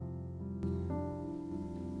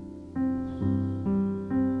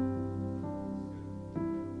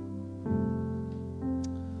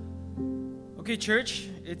Okay, church,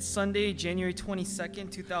 it's Sunday, January 22nd,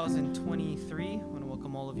 2023. I want to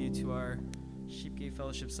welcome all of you to our Sheepgate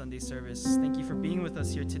Fellowship Sunday service. Thank you for being with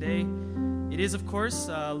us here today. It is, of course,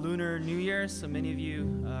 Lunar New Year, so many of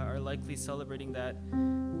you are likely celebrating that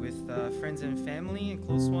with friends and family and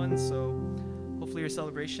close ones. So hopefully your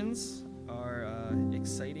celebrations are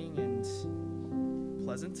exciting and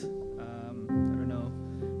pleasant. I don't know,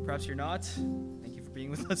 perhaps you're not. Thank you for being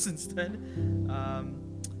with us instead.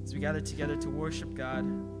 As we gather together to worship God,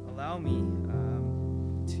 allow me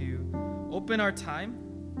to open our time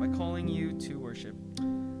by calling you to worship.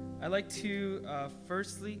 I'd like to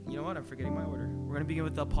firstly, I'm forgetting my order. We're going to begin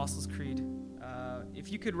with the Apostles' Creed.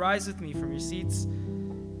 If you could rise with me from your seats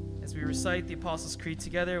as we recite the Apostles' Creed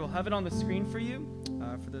together. We'll have it on the screen for you.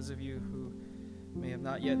 For those of you who may have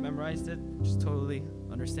not yet memorized it, which is totally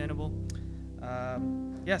understandable.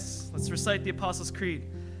 Yes, let's recite the Apostles' Creed.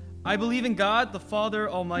 I believe in God, the Father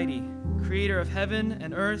Almighty, creator of heaven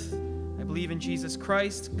and earth. I believe in Jesus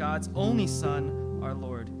Christ, God's only Son, our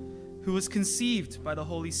Lord, who was conceived by the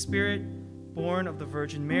Holy Spirit, born of the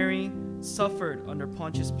Virgin Mary, suffered under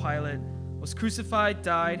Pontius Pilate, was crucified,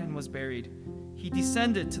 died, and was buried. He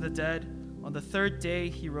descended to the dead. On the third day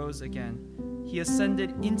he rose again. He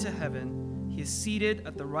ascended into heaven. He is seated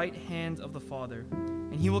at the right hand of the Father,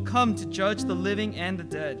 and he will come to judge the living and the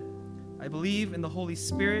dead. I believe in the Holy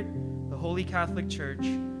Spirit, the Holy Catholic Church,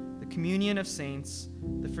 the communion of saints,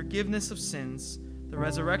 the forgiveness of sins, the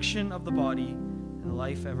resurrection of the body, and the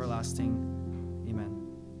life everlasting.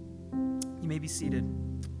 Amen. You may be seated.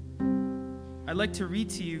 I'd like to read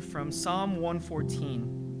to you from Psalm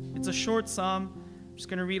 114. It's a short psalm. I'm just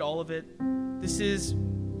going to read all of it. This is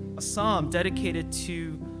a psalm dedicated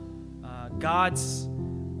to God's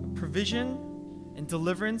provision and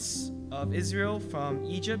deliverance of Israel from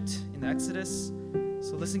Egypt in the Exodus.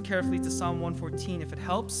 So listen carefully to Psalm 114. If it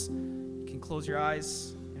helps, you can close your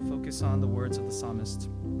eyes and focus on the words of the psalmist.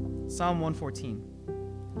 Psalm 114.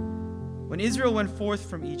 When Israel went forth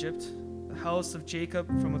from Egypt, the house of Jacob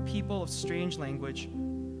from a people of strange language,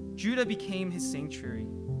 Judah became his sanctuary,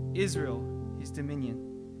 Israel his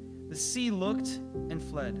dominion. The sea looked and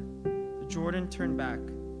fled. The Jordan turned back.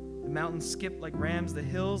 The mountains skipped like rams, the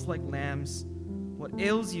hills like lambs. What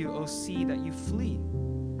ails you, O sea, that you flee?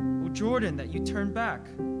 O Jordan, that you turn back?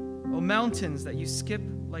 O mountains, that you skip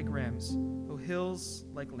like rams? O hills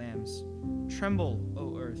like lambs? Tremble,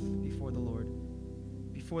 O earth, before the Lord,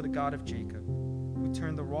 before the God of Jacob, who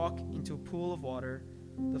turned the rock into a pool of water,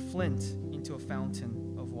 the flint into a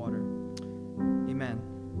fountain of water. Amen.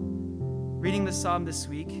 Reading the psalm this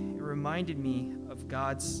week, it reminded me of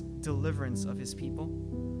God's deliverance of his people,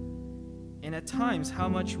 and at times how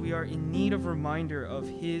much we are in need of reminder of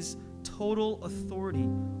his total authority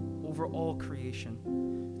over all creation.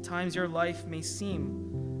 At times your life may seem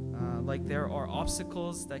like there are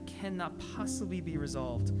obstacles that cannot possibly be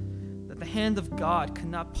resolved, that the hand of God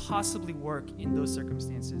cannot possibly work in those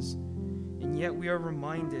circumstances. And yet we are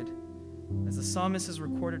reminded, as the psalmist has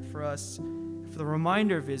recorded for us, for the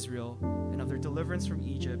reminder of Israel and of their deliverance from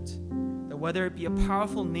Egypt, that whether it be a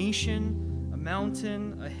powerful nation, a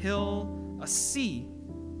mountain, a hill, a sea,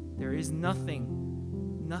 there is nothing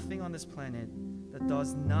on this planet that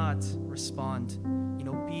does not respond in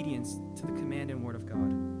obedience to the command and word of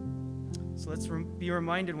God. So let's be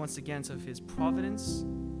reminded once again of his providence,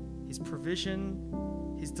 his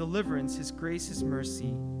provision, his deliverance, his grace, his mercy,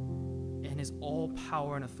 and his all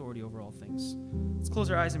power and authority over all things. Let's close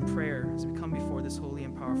our eyes in prayer as we come before this holy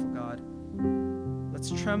and powerful God. Let's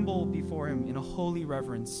tremble before him in a holy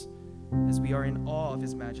reverence as we are in awe of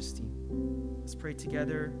his majesty. Let's pray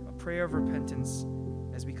together a prayer of repentance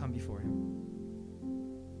as we come before him.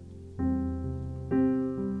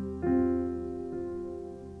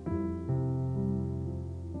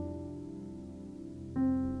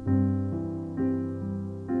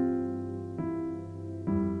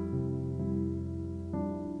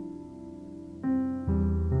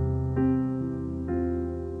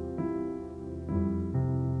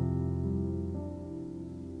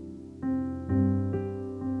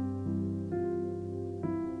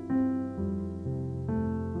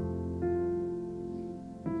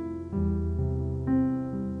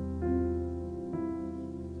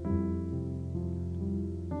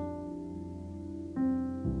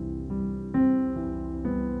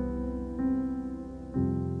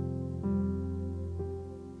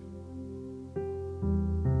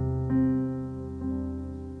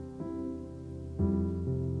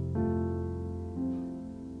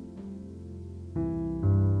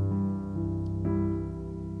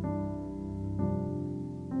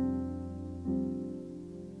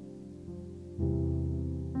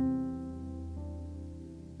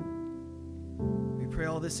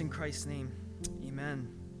 this in Christ's name. Amen.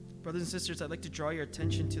 Brothers and sisters, I'd like to draw your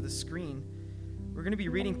attention to the screen. We're going to be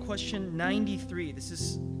reading question 93. This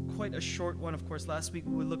is quite a short one. Of course, last week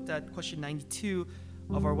we looked at question 92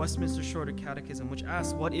 of our Westminster Shorter Catechism, which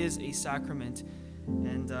asks, what is a sacrament?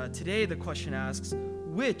 And today the question asks,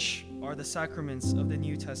 which are the sacraments of the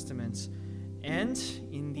New Testament? And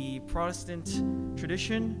in the Protestant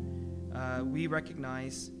tradition, we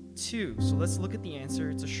recognize two. So let's look at the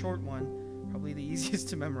answer. It's a short one, probably the easiest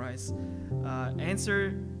to memorize.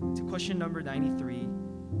 Answer to question number 93,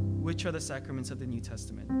 which are the sacraments of the New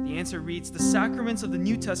Testament? The answer reads, the sacraments of the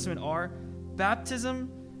New Testament are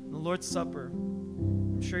baptism and the Lord's Supper.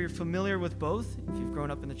 I'm sure you're familiar with both if you've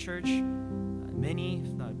grown up in the church. Many,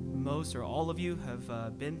 if not most or all of you,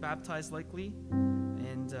 have been baptized likely.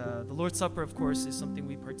 And the Lord's Supper, of course, is something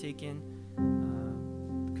we partake in.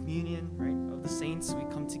 The communion, right, of the saints. We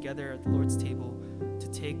come together at the Lord's table to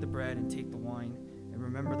take the bread and take the wine and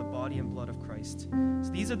remember the body and blood of Christ.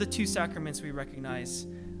 So these are the two sacraments we recognize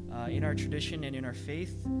in our tradition and in our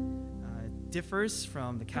faith. It differs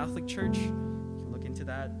from the Catholic Church. You can look into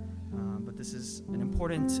that. But this is an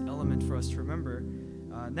important element for us to remember.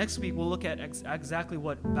 Next week, we'll look at exactly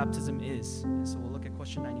what baptism is. And so we'll look at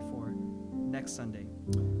question 94 next Sunday.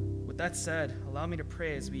 With that said, allow me to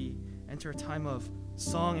pray as we enter a time of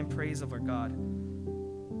song and praise of our God.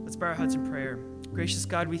 Let's bow our heads in prayer. Gracious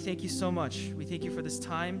God, we thank you so much. We thank you for this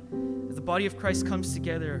time as the body of Christ comes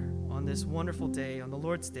together on this wonderful day, on the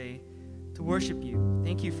Lord's Day, to worship you.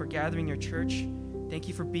 Thank you for gathering your church. Thank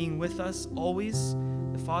you for being with us always.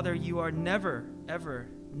 Father, you are never, ever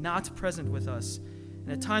not present with us.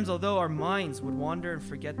 And at times, although our minds would wander and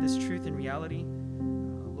forget this truth and reality,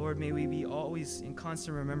 Lord, may we be always in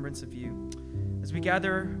constant remembrance of you. As we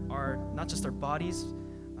gather not just our bodies,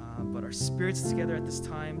 but our spirits together at this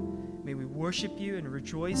time, may we worship you and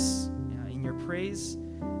rejoice in your praise.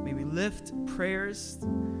 May we lift prayers.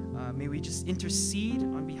 May we just intercede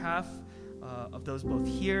on behalf of those both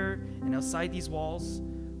here and outside these walls.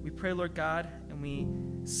 We pray, Lord God, and we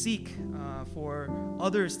seek for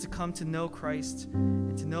others to come to know Christ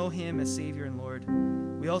and to know him as Savior and Lord.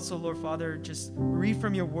 We also, Lord Father, just read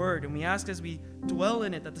from your word, and we ask as we dwell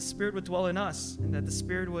in it that the Spirit would dwell in us and that the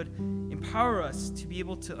Spirit would empower us to be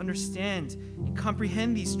able to understand and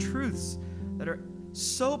comprehend these truths that are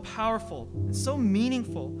so powerful and so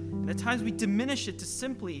meaningful. And at times we diminish it to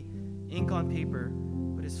simply ink on paper,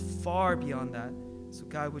 but it's far beyond that. So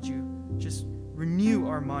God, would you just renew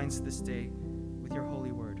our minds this day with your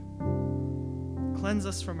holy word. Cleanse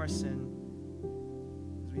us from our sin,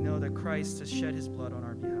 as we know that Christ has shed his blood on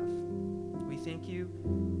our behalf. We thank you,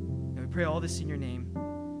 and we pray all this in your name.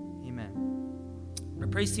 Amen. Our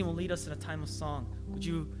praise team will lead us in a time of song. Would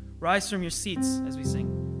you rise from your seats as we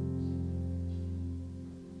sing?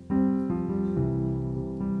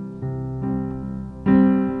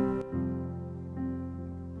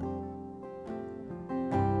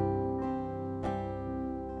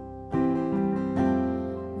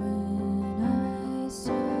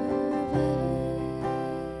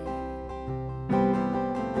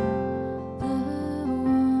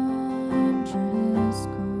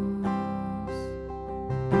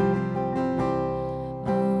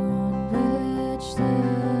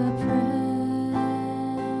 The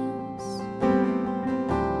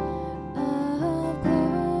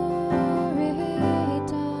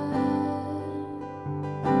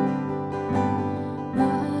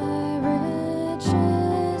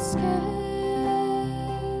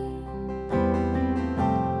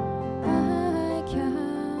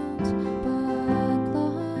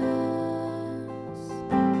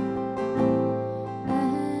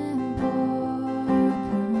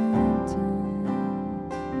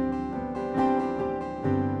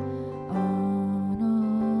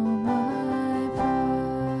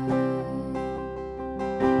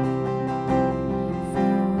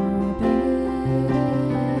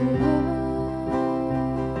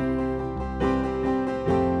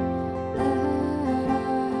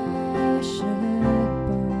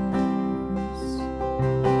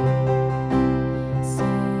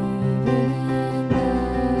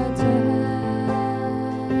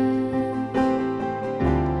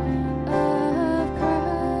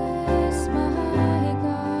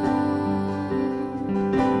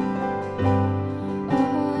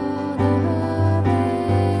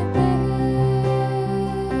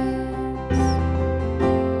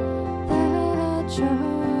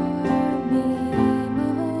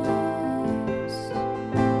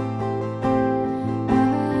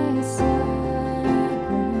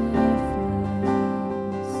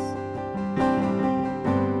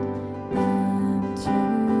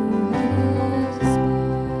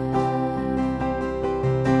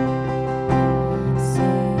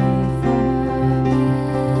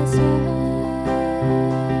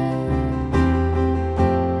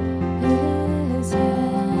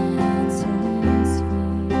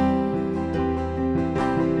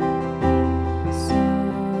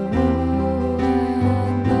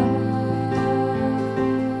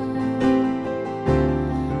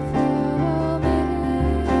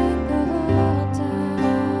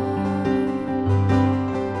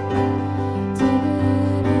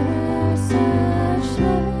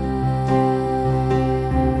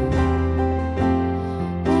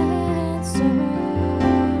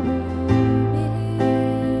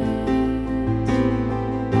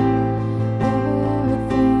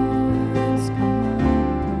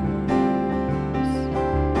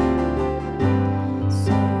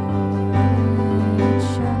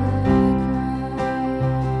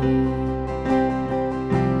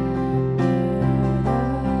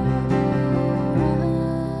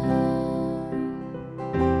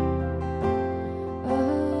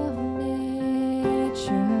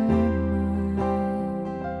So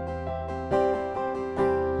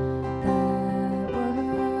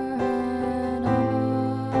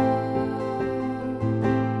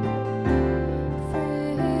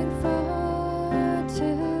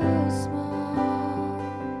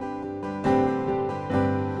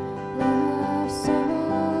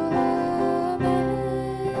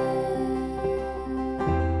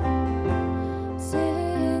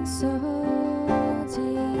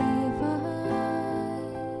divine.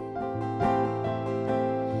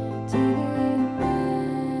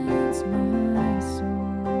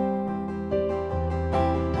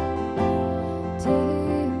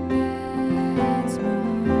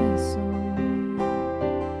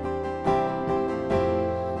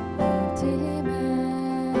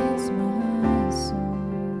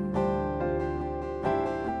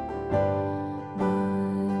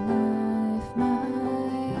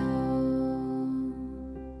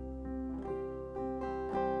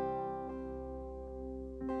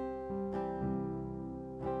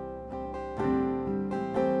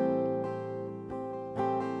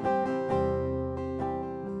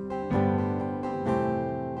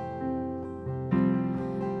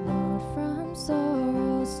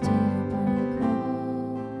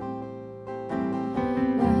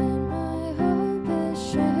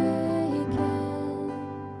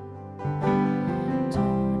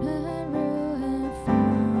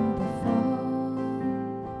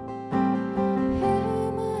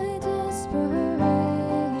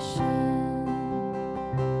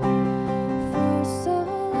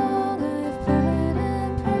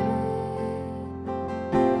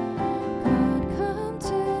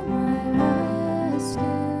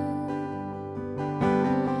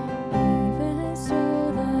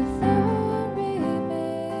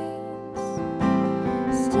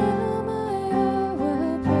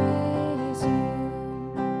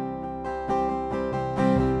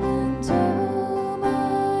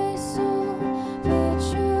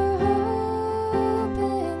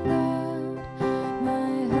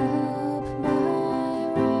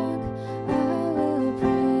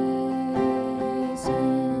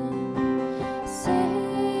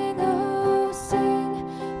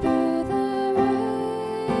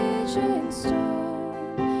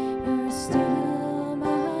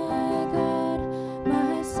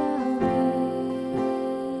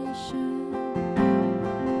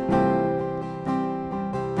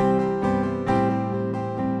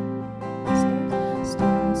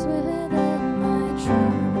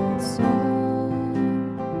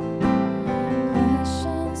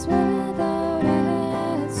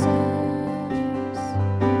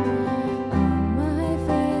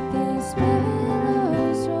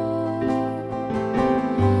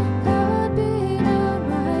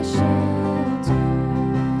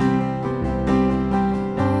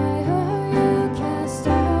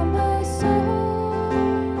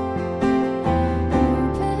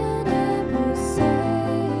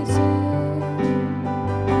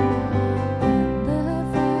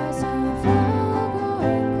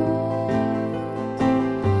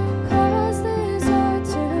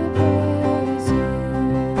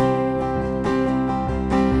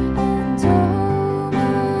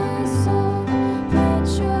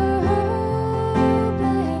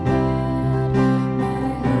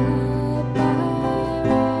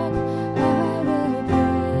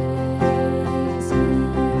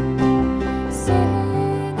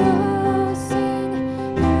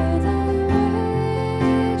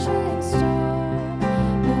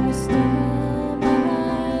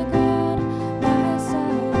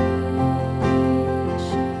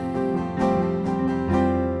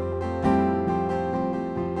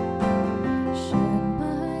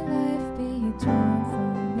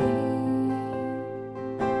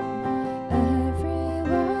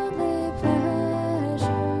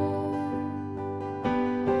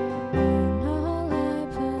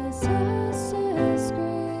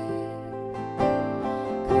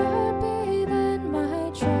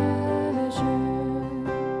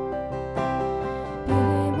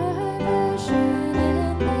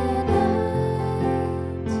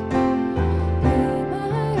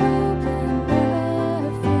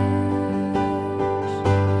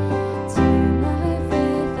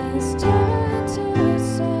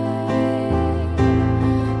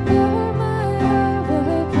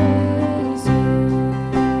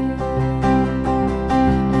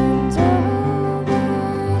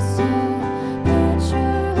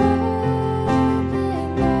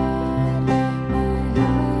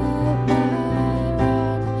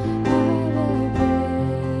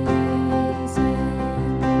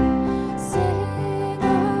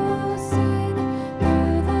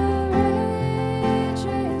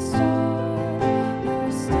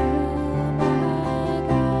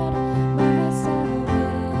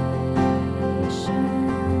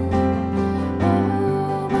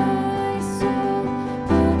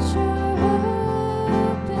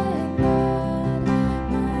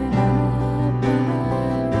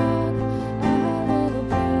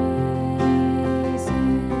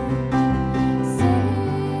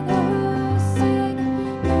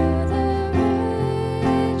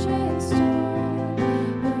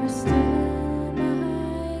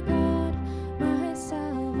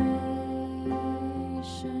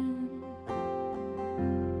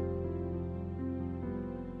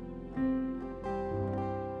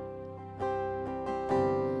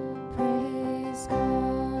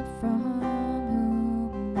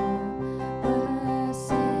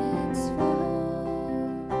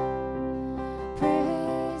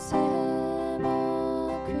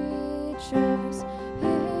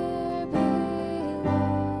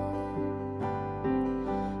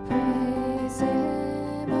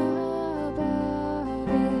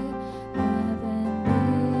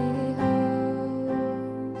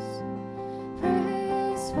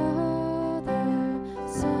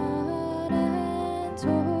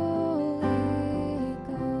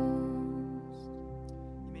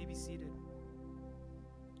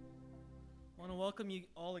 welcome you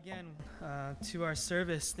all again to our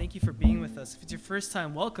service. Thank you for being with us. If it's your first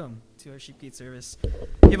time, welcome to our Sheepgate service. If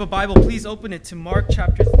you have a Bible, please open it to Mark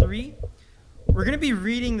chapter 3. We're going to be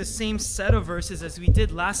reading the same set of verses as we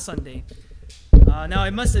did last Sunday. Now, I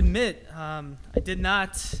must admit, I did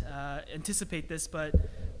not anticipate this, but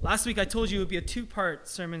last week I told you it would be a two-part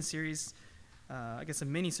sermon series, I guess a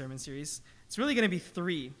mini sermon series. It's really going to be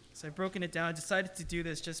 3, so I've broken it down. I decided to do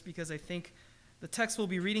this just because I think the text we'll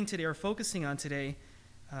be reading today or focusing on today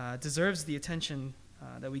deserves the attention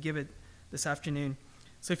that we give it this afternoon.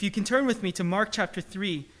 So if you can turn with me to Mark chapter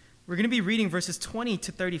 3, we're going to be reading verses 20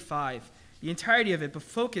 to 35, the entirety of it, but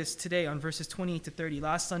focus today on verses 20 to 30.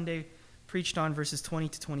 Last Sunday, preached on verses 20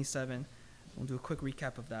 to 27. We'll do a quick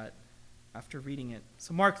recap of that after reading it.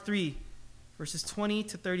 So Mark 3, verses 20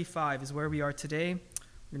 to 35 is where we are today.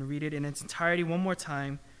 We're going to read it in its entirety one more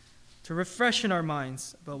time to refresh in our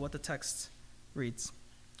minds about what the text reads.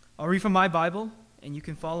 I'll read from my Bible, and you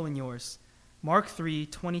can follow in yours. Mark 3,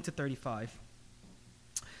 20 to 35.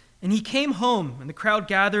 And he came home, and the crowd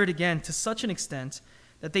gathered again to such an extent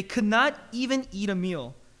that they could not even eat a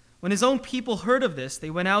meal. When his own people heard of this, they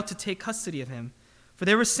went out to take custody of him, for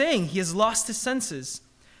they were saying, he has lost his senses.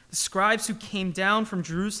 The scribes who came down from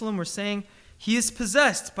Jerusalem were saying, he is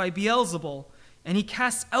possessed by Beelzebul, and he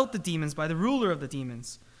casts out the demons by the ruler of the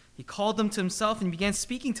demons. He called them to himself and began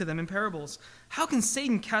speaking to them in parables. How can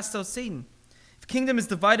Satan cast out Satan? If a kingdom is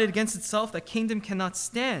divided against itself, that kingdom cannot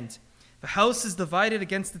stand. If a house is divided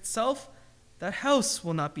against itself, that house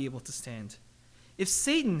will not be able to stand. If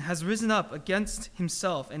Satan has risen up against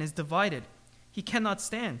himself and is divided, he cannot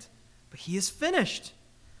stand, but he is finished.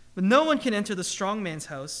 But no one can enter the strong man's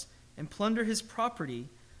house and plunder his property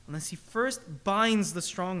unless he first binds the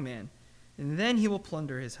strong man, and then he will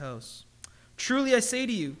plunder his house. Truly I say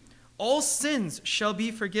to you, all sins shall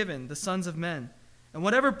be forgiven the sons of men, and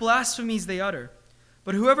whatever blasphemies they utter.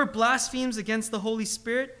 But whoever blasphemes against the Holy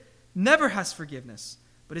Spirit never has forgiveness,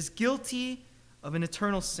 but is guilty of an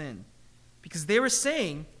eternal sin, because they were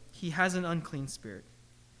saying he has an unclean spirit.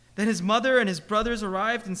 Then his mother and his brothers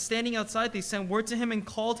arrived, and standing outside, they sent word to him and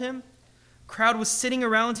called him. A crowd was sitting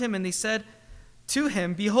around him, and they said to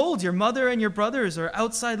him, behold, your mother and your brothers are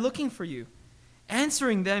outside looking for you.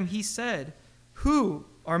 Answering them, he said, who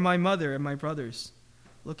are my mother and my brothers?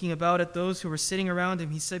 Looking about at those who were sitting around him,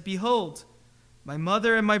 he said, behold, my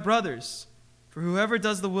mother and my brothers. For whoever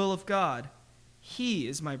does the will of God, he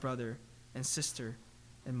is my brother and sister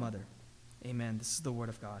and mother. Amen. This is the word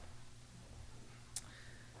of God.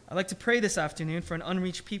 I'd like to pray this afternoon for an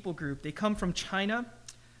unreached people group. They come from China.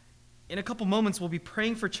 In a couple moments, we'll be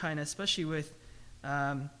praying for China, especially with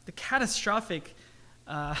the catastrophic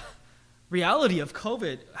reality of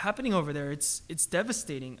COVID happening over there. It's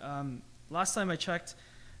devastating. Last time I checked,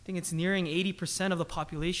 I think it's nearing 80% of the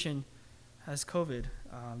population has COVID.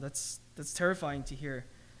 That's terrifying to hear.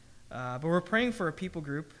 But we're praying for a people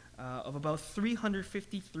group of about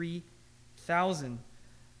 353,000.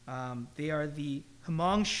 They are the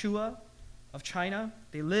Hmong Shua of China.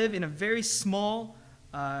 They live in a very small,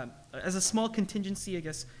 as a small contingency, I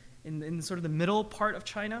guess, in sort of the middle part of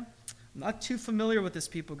China. I'm not too familiar with this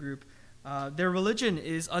people group. Their religion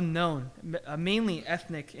is unknown, mainly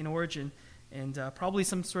ethnic in origin, and probably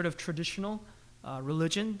some sort of traditional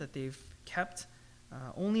religion that they've kept.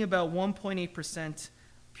 Only about 1.8%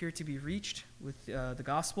 appear to be reached with the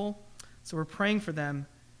gospel. So we're praying for them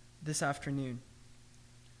this afternoon.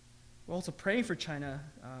 We're also praying for China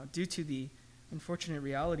due to the unfortunate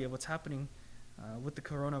reality of what's happening with the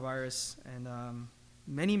coronavirus and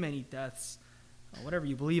many, many deaths. Whatever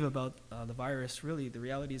you believe about the virus, really, the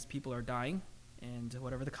reality is people are dying, and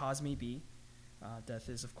whatever the cause may be, death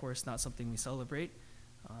is, of course, not something we celebrate.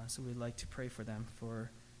 So we'd like to pray for them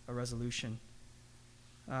for a resolution.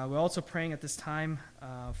 We're also praying at this time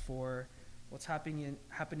for what's happening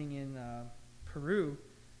in Peru.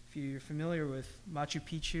 If you're familiar with Machu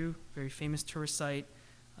Picchu, very famous tourist site,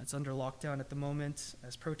 it's under lockdown at the moment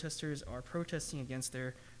as protesters are protesting against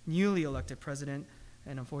their newly elected president,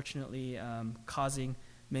 and unfortunately causing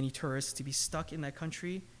many tourists to be stuck in that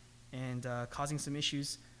country and causing some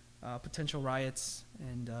issues, potential riots,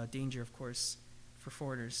 and danger, of course, for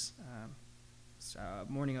foreigners.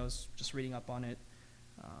 Morning I was just reading up on it.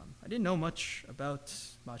 I didn't know much about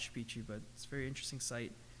Machu Picchu, but it's a very interesting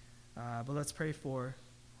site. But let's pray for,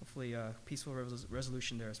 hopefully, a peaceful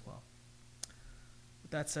resolution there as well. With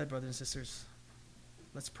that said, brothers and sisters,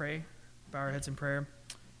 let's pray, bow our heads in prayer,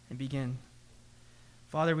 and begin.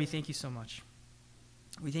 Father, we thank you so much.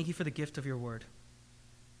 We thank you for the gift of your word.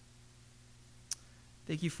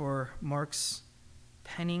 Thank you for Mark's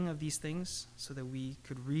penning of these things so that we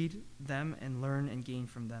could read them and learn and gain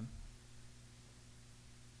from them.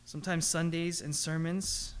 Sometimes Sundays and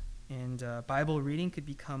sermons and Bible reading could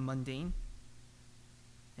become mundane,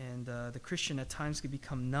 and the Christian at times could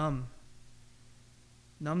become numb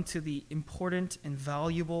to the important and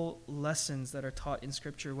valuable lessons that are taught in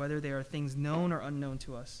Scripture, whether they are things known or unknown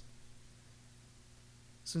to us.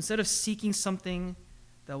 So instead of seeking something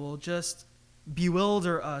that will just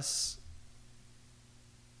bewilder us,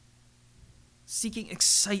 seeking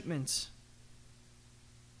excitement,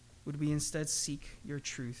 would we instead seek your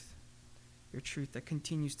truth that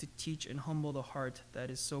continues to teach and humble the heart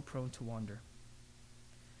that is so prone to wander.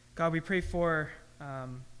 God, we pray for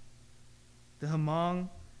the Hmong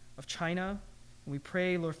of China, and we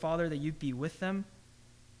pray, Lord Father, that you be with them,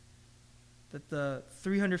 that the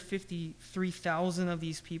 353,000 of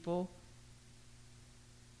these people,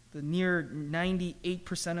 the near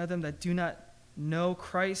 98% of them that do not know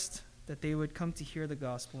Christ, that they would come to hear the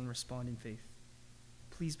gospel and respond in faith.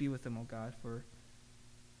 Please be with them, O God, for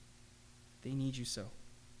they need you so.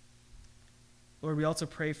 Lord, we also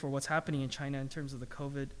pray for what's happening in China in terms of the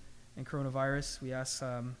COVID and coronavirus. We ask,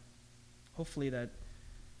 hopefully, that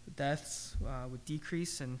the deaths would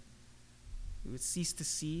decrease and we would cease to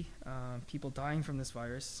see people dying from this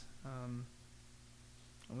virus. And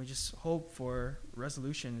we just hope for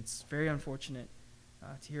resolution. It's very unfortunate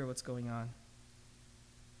to hear what's going on.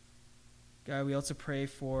 God, we also pray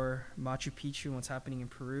for Machu Picchu and what's happening in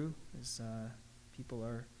Peru, as people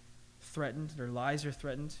are threatened, their lives are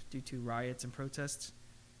threatened due to riots and protests.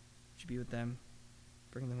 Would you be with them,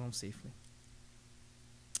 bring them home safely.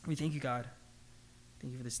 We thank you, God.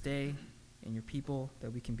 Thank you for this day and your people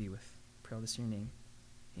that we can be with. Pray all this in your name.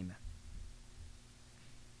 Amen.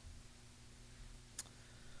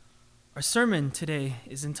 Our sermon today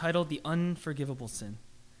is entitled The Unforgivable Sin.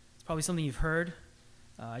 It's probably something you've heard.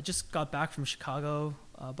 I just got back from Chicago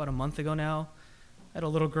about a month ago now. I had a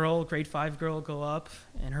little girl, grade 5 girl, go up,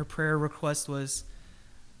 and her prayer request was,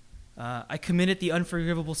 I committed the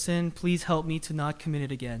unforgivable sin. Please help me to not commit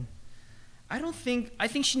it again. I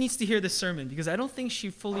think she needs to hear this sermon because I don't think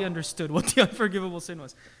she fully understood what the unforgivable sin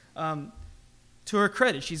was. To her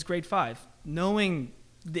credit, she's grade 5, knowing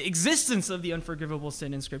the existence of the unforgivable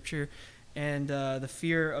sin in Scripture and the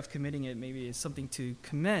fear of committing it maybe is something to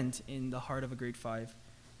commend in the heart of a grade 5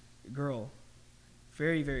 girl.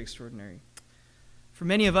 Very, very extraordinary. For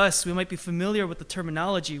many of us, we might be familiar with the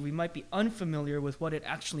terminology. We might be unfamiliar with what it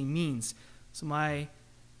actually means. So my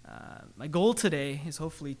goal today is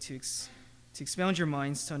hopefully to expound your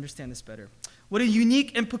minds to understand this better. What a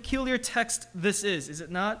unique and peculiar text this is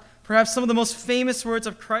it not? Perhaps some of the most famous words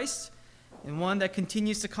of Christ, and one that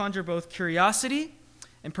continues to conjure both curiosity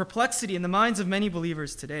and perplexity in the minds of many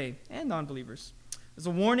believers today and non-believers. There's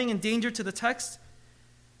a warning and danger to the text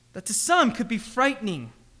that to some could be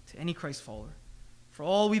frightening to any Christ follower. For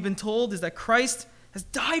all we've been told is that Christ has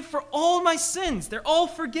died for all my sins. They're all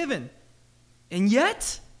forgiven. And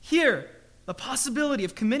yet, here, the possibility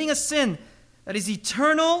of committing a sin that is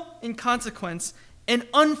eternal in consequence and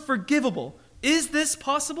unforgivable. Is this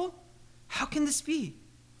possible? How can this be?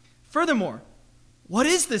 Furthermore, what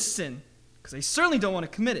is this sin? Because I certainly don't want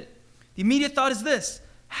to commit it. The immediate thought is this: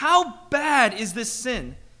 how bad is this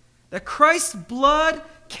sin that Christ's blood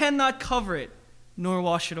cannot cover it nor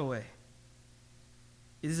wash it away?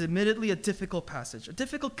 It is admittedly a difficult passage, a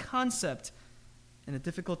difficult concept, and a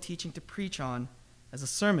difficult teaching to preach on as a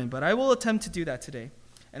sermon, but I will attempt to do that today.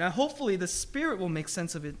 And hopefully the Spirit will make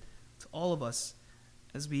sense of it to all of us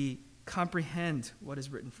as we comprehend what is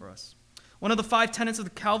written for us. One of the 5 tenets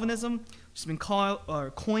of Calvinism, which has been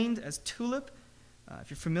coined as TULIP, if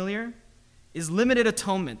you're familiar, is limited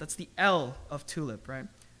atonement. That's the L of TULIP, right?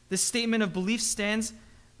 This statement of belief stands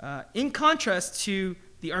in contrast to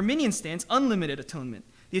the Arminian stance, unlimited atonement.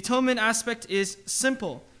 The atonement aspect is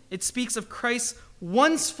simple. It speaks of Christ's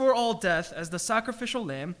once-for-all death as the sacrificial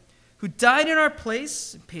lamb who died in our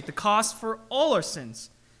place and paid the cost for all our sins.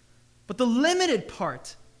 But the limited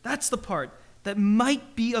part, that's the part that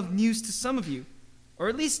might be of news to some of you, or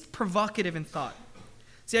at least provocative in thought.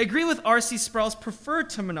 See, I agree with R.C. Sproul's preferred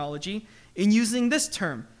terminology in using this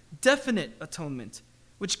term, definite atonement,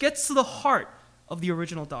 which gets to the heart of the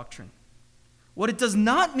original doctrine. What it does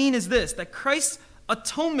not mean is this, that Christ's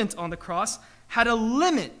atonement on the cross had a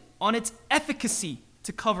limit on its efficacy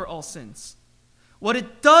to cover all sins. What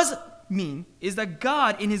it does mean is that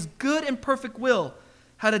God, in his good and perfect will,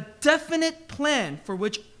 had a definite plan for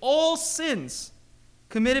which all sins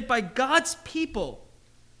committed by God's people,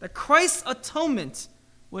 that Christ's atonement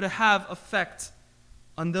would have effect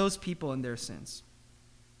on those people and their sins.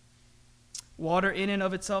 Water in and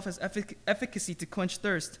of itself has efficacy to quench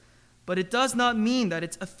thirst, but it does not mean that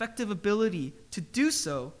its effective ability to do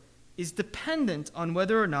so is dependent on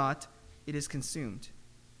whether or not it is consumed.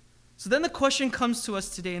 So then the question comes to us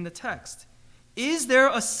today in the text. Is there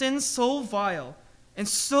a sin so vile and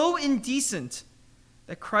so indecent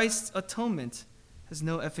that Christ's atonement has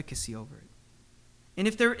no efficacy over it? And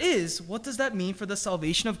if there is, what does that mean for the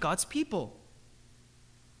salvation of God's people?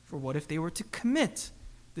 For what if they were to commit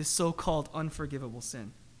this so-called unforgivable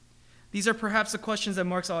sin? These are perhaps the questions that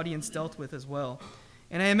Mark's audience dealt with as well.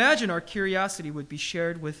 And I imagine our curiosity would be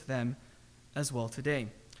shared with them as well today.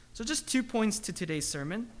 So just 2 points to today's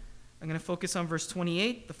sermon. I'm going to focus on verse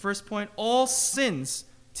 28. The first point, all sins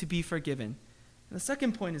to be forgiven. And the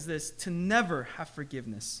second point is this, to never have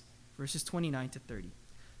forgiveness. Verses 29 to 30.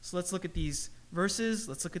 So let's look at these verses.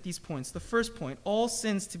 Let's look at these points. The first point, all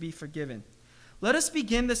sins to be forgiven. Let us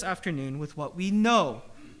begin this afternoon with what we know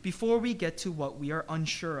before we get to what we are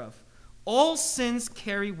unsure of. All sins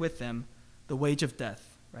carry with them the wage of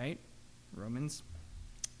death, right? Romans,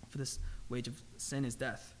 for this wage of sin is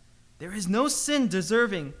death. There is no sin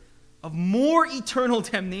deserving of more eternal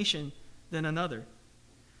damnation than another.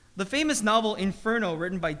 The famous novel Inferno,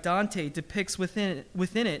 written by Dante, depicts within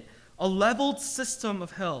it a leveled system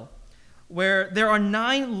of hell, where there are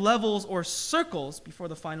 9 levels or circles before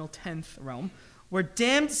the final 10th realm, where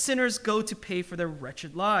damned sinners go to pay for their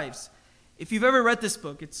wretched lives. If you've ever read this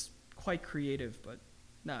book, it's quite creative, but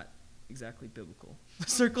not exactly biblical. The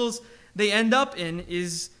circles they end up in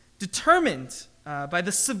is determined by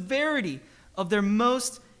the severity of their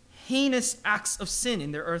most heinous acts of sin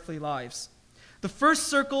in their earthly lives. The first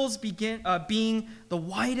circles begin being the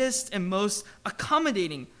widest and most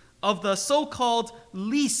accommodating of the so-called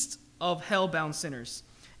least of hell-bound sinners.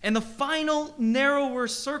 And the final narrower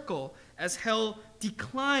circle, as hell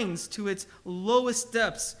declines to its lowest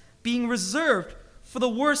depths, being reserved for the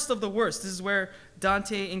worst of the worst. This is where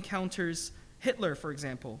Dante encounters Hitler, for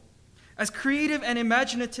example. As creative and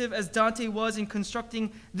imaginative as Dante was in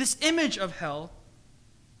constructing this image of hell,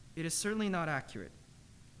 it is certainly not accurate.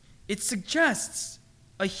 It suggests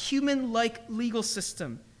a human-like legal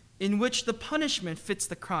system in which the punishment fits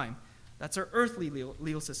the crime. That's our earthly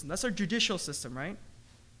legal system. That's our judicial system, right?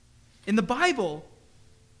 In the Bible,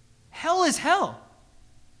 hell is hell.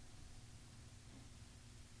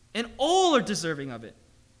 And all are deserving of it.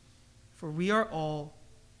 For we are all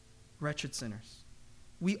wretched sinners.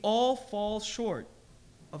 We all fall short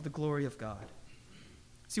of the glory of God.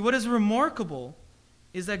 See, what is remarkable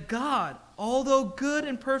is that God, although good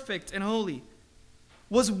and perfect and holy,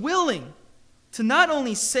 was willing to not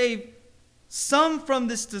only save some from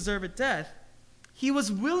this deserved death, he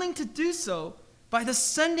was willing to do so by the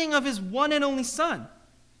sending of his one and only Son,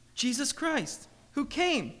 Jesus Christ, who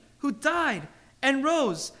came, who died, and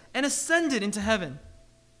rose, and ascended into heaven,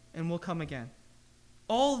 and will come again.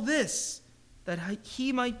 All this that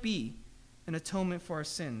he might be an atonement for our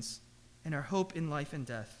sins and our hope in life and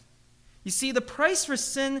death. You see, the price for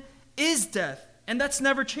sin is death, and that's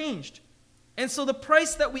never changed. And so the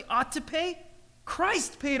price that we ought to pay,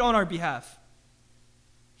 Christ paid on our behalf.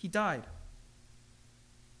 He died.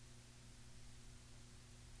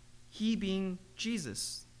 He being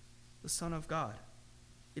Jesus, the Son of God.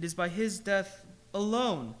 It is by his death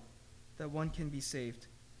alone that one can be saved,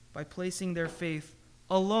 by placing their faith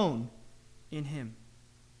alone in him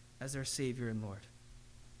as their Savior and Lord.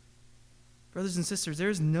 Brothers and sisters, there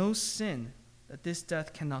is no sin that this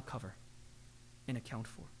death cannot cover and account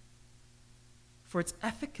for. For its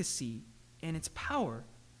efficacy and its power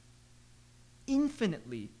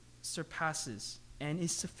infinitely surpasses and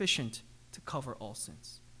is sufficient to cover all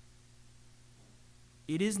sins.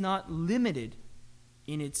 It is not limited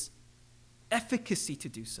in its efficacy to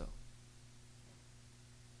do so.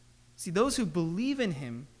 See, those who believe in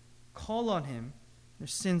him, call on him, their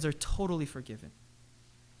sins are totally forgiven,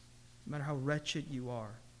 no matter how wretched you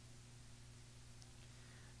are.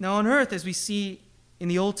 Now on earth, as we see in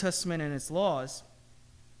the Old Testament and its laws,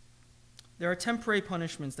 there are temporary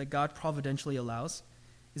punishments that God providentially allows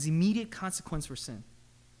as immediate consequence for sin.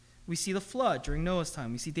 We see the flood during Noah's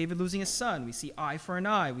time. We see David losing his son. We see eye for an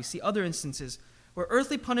eye. We see other instances where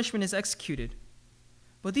earthly punishment is executed.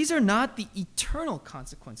 But these are not the eternal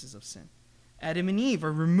consequences of sin. Adam and Eve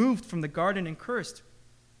are removed from the garden and cursed,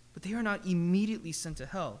 but they are not immediately sent to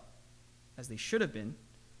hell, as they should have been,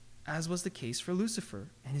 as was the case for Lucifer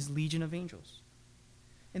and his legion of angels.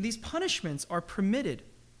 And these punishments are permitted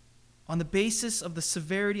on the basis of the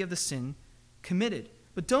severity of the sin committed.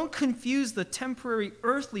 But don't confuse the temporary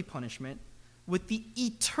earthly punishment with the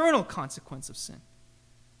eternal consequence of sin.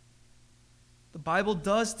 The Bible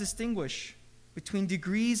does distinguish between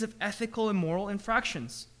degrees of ethical and moral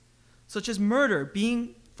infractions, such as murder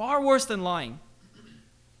being far worse than lying,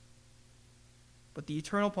 but the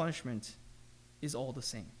eternal punishment is all the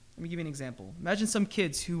same. Let me give you an example. Imagine some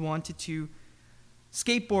kids who wanted to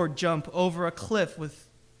skateboard jump over a cliff with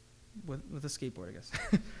a skateboard, I guess.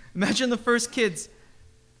 Imagine the first kid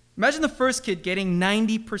getting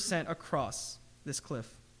 90% across this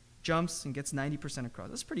cliff. Jumps and gets 90% across.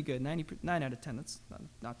 That's pretty good. 9 out of 10. That's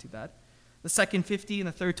not too bad. The second 50 and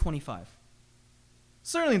the third 25.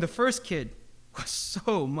 Certainly the first kid was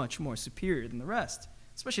so much more superior than the rest,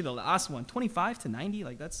 especially the last one. 25 to 90,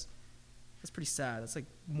 like that's pretty sad. That's like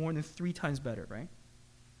more than 3 times better, right?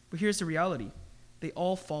 But here's the reality. They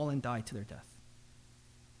all fall and die to their death.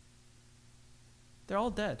 They're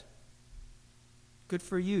all dead. Good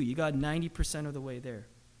for you. You got 90% of the way there.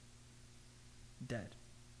 Dead.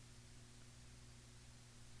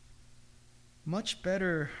 Much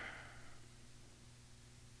better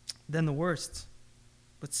than the worst,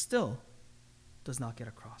 but still does not get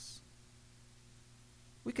across.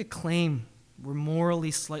 We could claim we're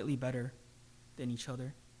morally slightly better than each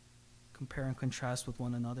other, compare and contrast with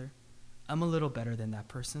one another. I'm a little better than that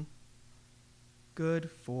person. Good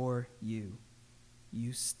for you.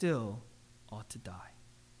 You still ought to die.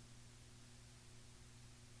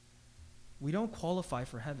 We don't qualify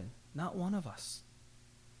for heaven, not one of us.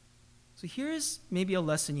 So here's maybe a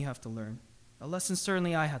lesson you have to learn. A lesson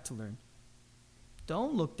certainly I had to learn.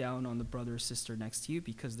 Don't look down on the brother or sister next to you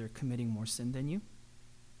because they're committing more sin than you.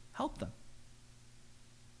 Help them.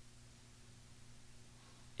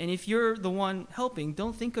 And if you're the one helping,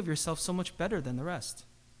 don't think of yourself so much better than the rest.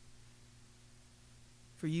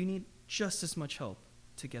 For you need just as much help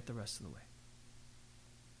to get the rest of the way.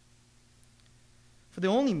 For the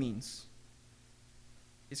only means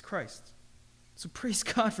is Christ. So praise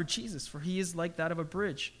God for Jesus, for he is like that of a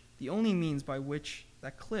bridge, the only means by which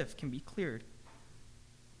that cliff can be cleared.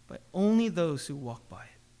 But only those who walk by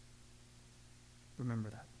it. Remember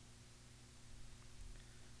that.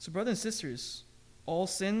 So brothers and sisters, all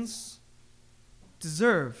sins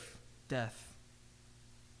deserve death.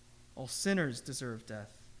 All sinners deserve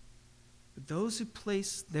death. But those who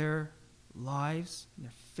place their lives and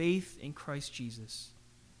their faith in Christ Jesus,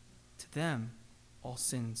 to them, all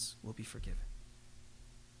sins will be forgiven.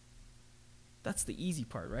 That's the easy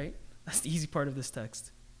part, right? That's the easy part of this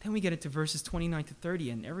text. Then we get into verses 29 to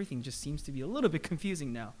 30, and everything just seems to be a little bit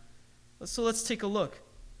confusing now. So let's take a look.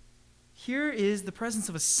 Here is the presence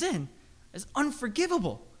of a sin as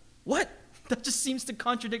unforgivable. What? That just seems to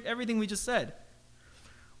contradict everything we just said.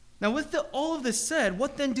 Now, with all of this said,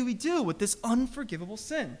 what then do we do with this unforgivable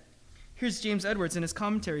sin? Here's James Edwards in his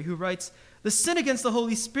commentary, who writes, "The sin against the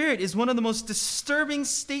Holy Spirit is one of the most disturbing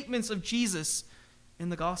statements of Jesus in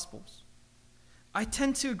the Gospels." I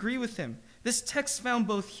tend to agree with him. This text found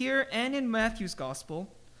both here and in Matthew's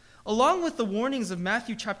Gospel, along with the warnings of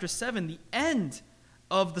Matthew chapter 7, the end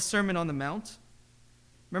of the Sermon on the Mount.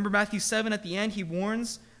 Remember Matthew 7 at the end, he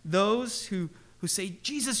warns those who say,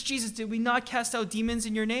 Jesus, did we not cast out demons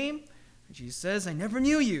in your name? And Jesus says, I never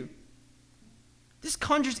knew you. This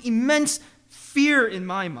conjures immense fear in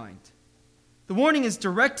my mind. The warning is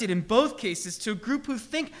directed in both cases to a group who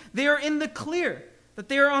think they are in the clear, that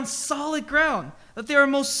they are on solid ground, that they are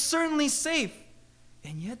most certainly safe,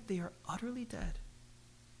 and yet they are utterly dead.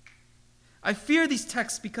 I fear these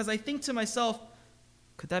texts because I think to myself,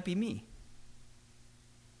 could that be me?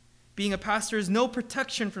 Being a pastor is no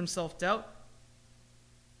protection from self-doubt,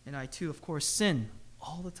 and I too, of course, sin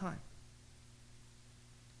all the time.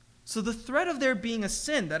 So the threat of there being a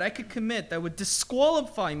sin that I could commit that would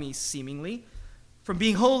disqualify me, seemingly, from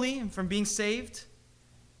being holy and from being saved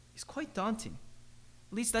is quite daunting.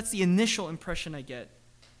 At least that's the initial impression I get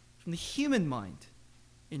from the human mind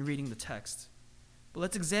in reading the text. But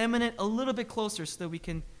let's examine it a little bit closer so that we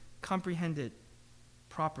can comprehend it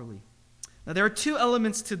properly. Now, there are 2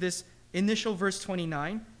 elements to this initial verse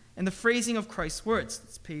 29 and the phrasing of Christ's words.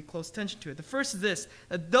 Let's pay close attention to it. The first is this,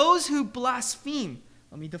 that those who blaspheme,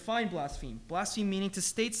 let me define blaspheme. Blaspheme meaning to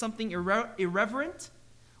state something irreverent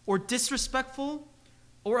or disrespectful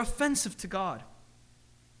or offensive to God.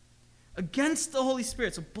 Against the Holy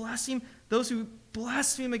Spirit. So blaspheme, those who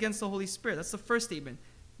blaspheme against the Holy Spirit. That's the first statement.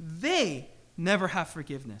 They never have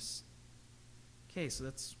forgiveness. Okay, so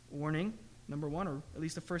that's warning number 1, or at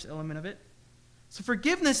least the first element of it. So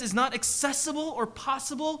forgiveness is not accessible or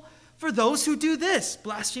possible for those who do this,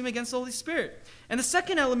 blaspheme against the Holy Spirit. And the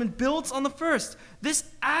second element builds on the first. This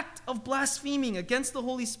act of blaspheming against the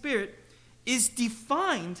Holy Spirit is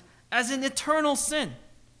defined as an eternal sin.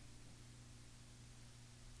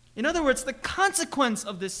 In other words, the consequence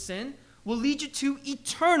of this sin will lead you to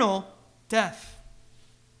eternal death.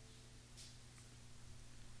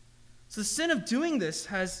 So the sin of doing this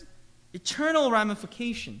has eternal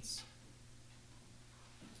ramifications.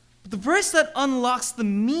 But the verse that unlocks the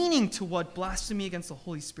meaning to what blasphemy against the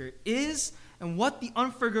Holy Spirit is and what the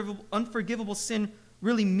unforgivable sin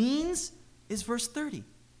really means is verse 30.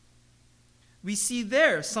 We see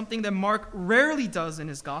there something that Mark rarely does in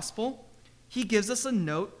his gospel. He gives us a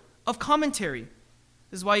note of commentary.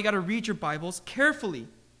 This is why you got to read your Bibles carefully.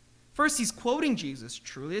 First, he's quoting Jesus.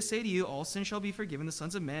 Truly I say to you, all sin shall be forgiven the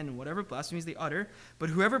sons of men, and whatever blasphemies they utter. But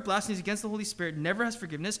whoever blasphemes against the Holy Spirit never has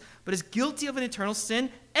forgiveness, but is guilty of an eternal sin.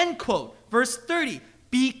 End quote. Verse 30.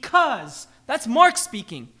 Because. That's Mark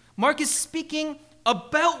speaking. Mark is speaking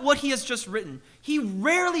about what he has just written. He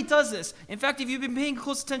rarely does this. In fact, if you've been paying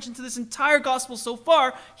close attention to this entire gospel so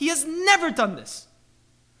far, he has never done this.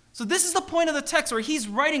 So this is the point of the text where he's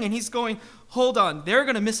writing and he's going, hold on, they're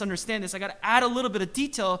going to misunderstand this. I got to add a little bit of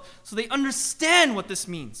detail so they understand what this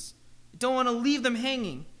means. I don't want to leave them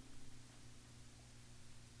hanging.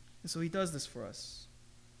 And so he does this for us.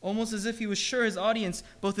 Almost as if he was sure his audience,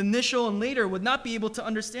 both initial and later, would not be able to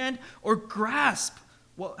understand or grasp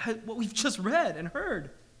what we've just read and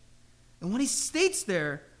heard. And what he states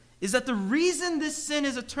there is that the reason this sin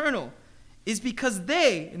is eternal is because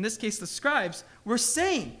they, in this case the scribes, were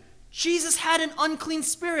saying Jesus had an unclean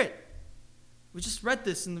spirit. We just read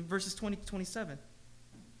this in the verses 20 to 27.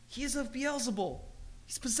 He is of Beelzebul.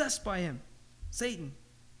 He's possessed by him, Satan.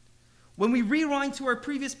 When we rewind to our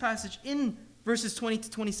previous passage in verses 20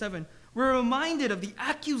 to 27, we're reminded of the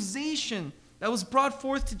accusation that was brought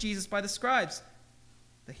forth to Jesus by the scribes,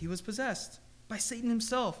 that he was possessed by Satan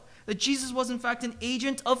himself, that Jesus was in fact an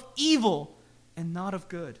agent of evil and not of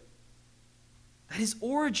good, that his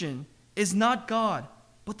origin is not God,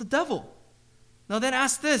 but the devil. Now then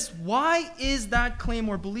ask this, why is that claim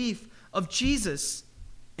or belief of Jesus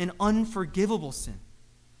an unforgivable sin?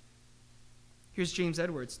 Here's James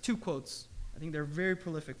Edwards, 2 quotes. I think they're very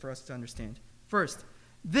prolific for us to understand. First,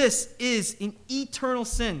 this is an eternal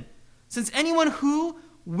sin, since anyone who,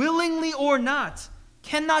 willingly or not,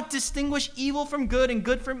 cannot distinguish evil from good and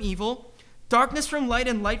good from evil, darkness from light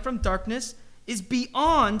and light from darkness, is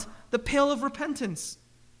beyond the pale of repentance.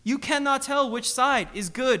 You cannot tell which side is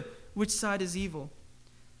good, which side is evil.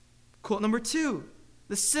 Quote number 2,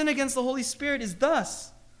 the sin against the Holy Spirit is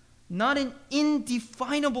thus not an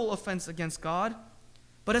indefinable offense against God,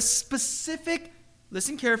 but a specific,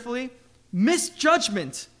 listen carefully,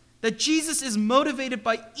 misjudgment that Jesus is motivated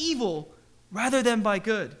by evil rather than by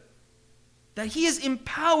good. That he is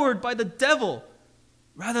empowered by the devil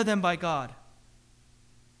rather than by God.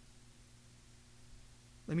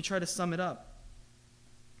 Let me try to sum it up.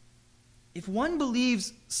 If one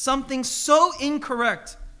believes something so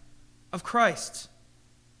incorrect of Christ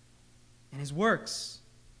and his works,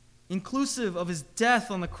 inclusive of his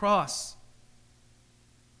death on the cross,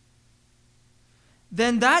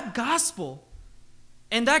 then that gospel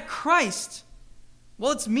and that Christ,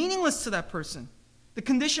 well, it's meaningless to that person. The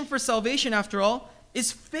condition for salvation, after all,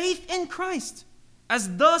 is faith in Christ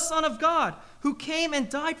as the Son of God who came and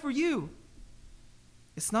died for you.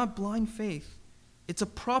 It's not blind faith. It's a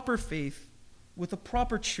proper faith with a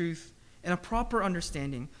proper truth and a proper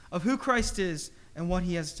understanding of who Christ is and what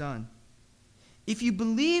he has done. If you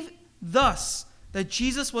believe thus that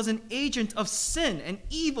Jesus was an agent of sin and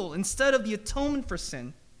evil instead of the atonement for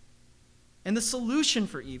sin and the solution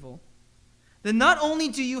for evil, then not only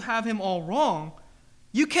do you have him all wrong,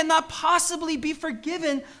 you cannot possibly be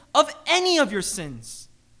forgiven of any of your sins,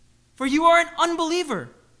 for you are an unbeliever.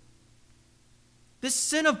 This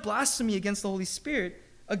sin of blasphemy against the Holy Spirit,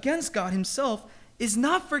 against God himself, is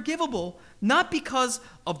not forgivable, not because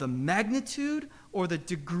of the magnitude or the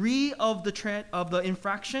degree of the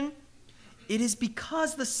infraction. It is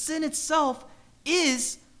because the sin itself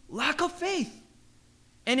is lack of faith.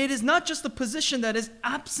 And it is not just a position that is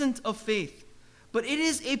absent of faith, but it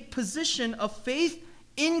is a position of faith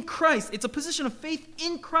in Christ. It's a position of faith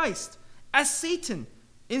in Christ as Satan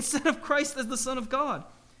instead of Christ as the Son of God.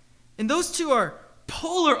 And those two are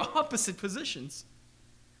polar opposite positions.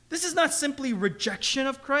 This is not simply rejection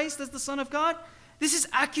of Christ as the Son of God. This is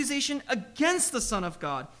accusation against the Son of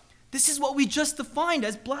God. This is what we just defined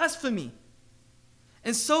as blasphemy.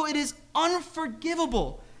 And so it is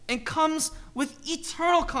unforgivable and comes with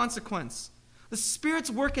eternal consequence. The Spirit's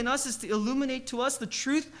work in us is to illuminate to us the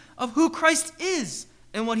truth of who Christ is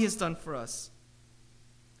and what he has done for us.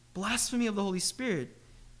 Blasphemy of the Holy Spirit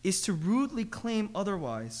is to rudely claim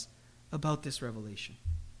otherwise about this revelation.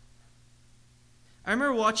 I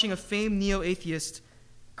remember watching a famed neo-atheist,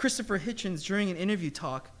 Christopher Hitchens, during an interview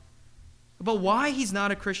talk about why he's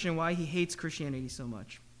not a Christian, why he hates Christianity so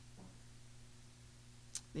much.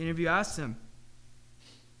 The interview asked him,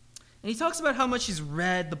 and he talks about how much he's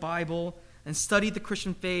read the Bible and studied the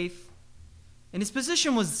Christian faith. And his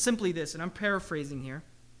position was simply this, and I'm paraphrasing here,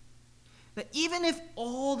 that even if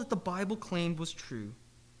all that the Bible claimed was true,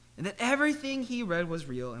 and that everything he read was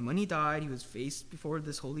real, and when he died, he was faced before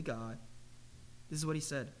this holy God, this is what he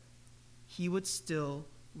said: he would still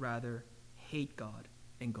rather hate God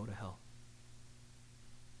and go to hell.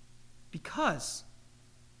 Because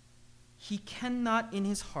he cannot in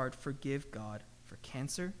his heart forgive God for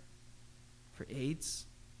cancer, for AIDS,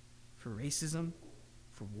 for racism,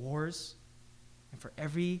 for wars, and for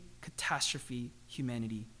every catastrophe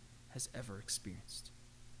humanity has ever experienced.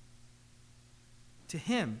 To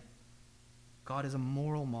him, God is a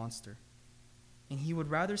moral monster, and he would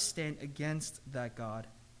rather stand against that God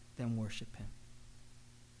than worship him.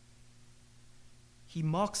 He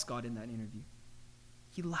mocks God in that interview.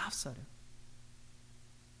 He laughs at him.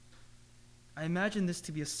 I imagine this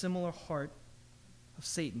to be a similar heart of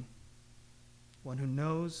Satan, one who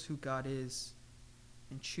knows who God is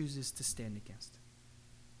and chooses to stand against him.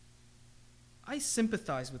 I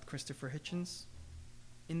sympathize with Christopher Hitchens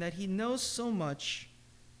in that he knows so much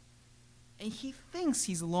and he thinks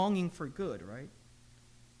he's longing for good, right?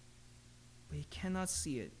 But he cannot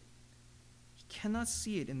see it. He cannot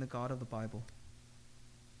see it in the God of the Bible.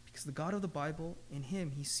 Because the God of the Bible, in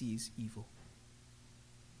him, he sees evil.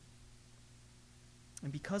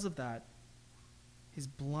 And because of that, his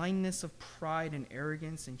blindness of pride and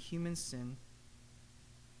arrogance and human sin,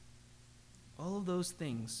 all of those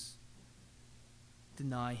things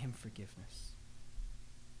deny him forgiveness.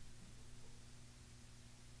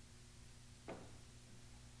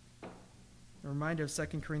 A reminder of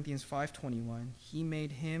 2 Corinthians 5:21, he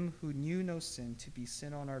made him who knew no sin to be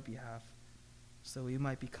sin on our behalf, so we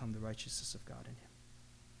might become the righteousness of God in him.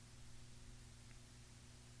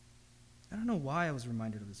 I don't know why I was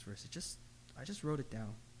reminded of this verse. I just wrote it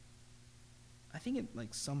down. I think it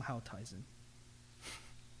somehow ties in.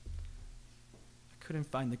 I couldn't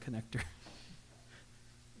find the connector.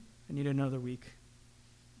 I need another week.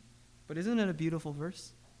 But isn't it a beautiful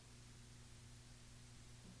verse?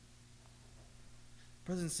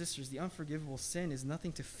 Brothers and sisters, the unforgivable sin is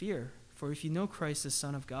nothing to fear. For if you know Christ as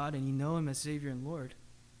Son of God and you know him as Savior and Lord,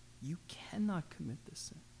 you cannot commit this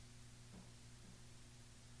sin.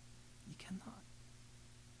 You cannot.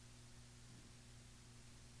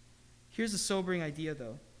 Here's a sobering idea,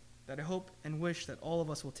 though, that I hope and wish that all of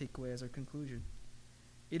us will take away as our conclusion.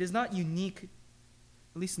 It is not unique,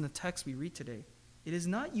 at least in the text we read today, it is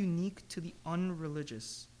not unique to the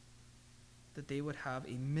unreligious that they would have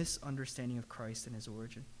a misunderstanding of Christ and his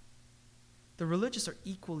origin. The religious are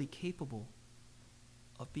equally capable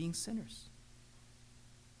of being sinners.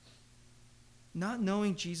 Not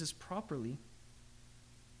knowing Jesus properly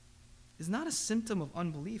is not a symptom of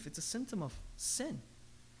unbelief, it's a symptom of sin.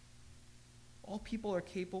 All people are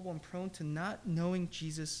capable and prone to not knowing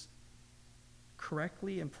Jesus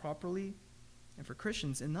correctly and properly, and for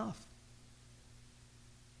Christians, enough.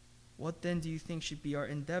 What then do you think should be our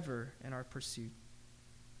endeavor and our pursuit?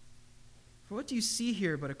 For what do you see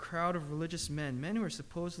here but a crowd of religious men who are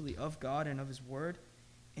supposedly of God and of his word,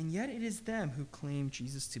 and yet it is them who claim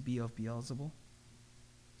Jesus to be of Beelzebul?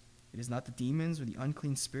 It is not the demons or the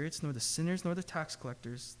unclean spirits, nor the sinners, nor the tax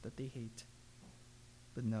collectors that they hate.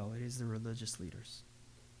 But no, it is the religious leaders.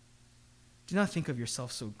 Do not think of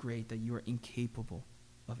yourself so great that you are incapable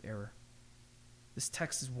of error. This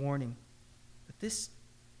text is warning that this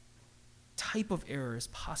type of error is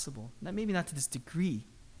possible. Maybe not to this degree.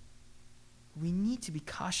 We need to be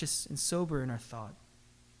cautious and sober in our thought.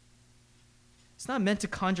 It's not meant to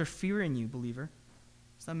conjure fear in you, believer.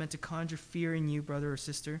 It's not meant to conjure fear in you, brother or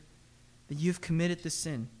sister, that you've committed this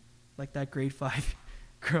sin, like that grade 5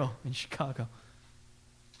 girl in Chicago.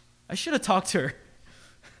 I should have talked to her.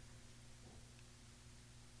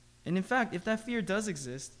 And in fact, if that fear does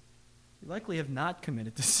exist, you likely have not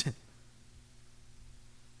committed this sin.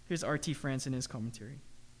 Here's R.T. France in his commentary.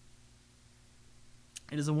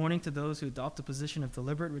 It is a warning to those who adopt a position of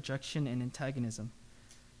deliberate rejection and antagonism,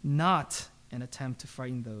 not an attempt to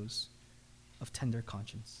frighten those of tender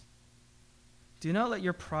conscience. Do not let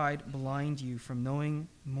your pride blind you from knowing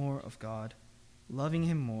more of God, loving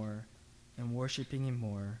him more, and worshiping him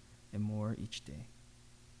more and more each day.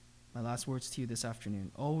 My last words to you this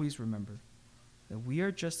afternoon: always remember that we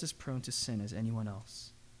are just as prone to sin as anyone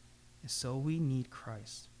else, and so we need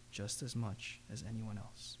Christ just as much as anyone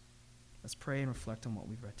else. Let's pray and reflect on what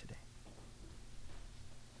we've read today.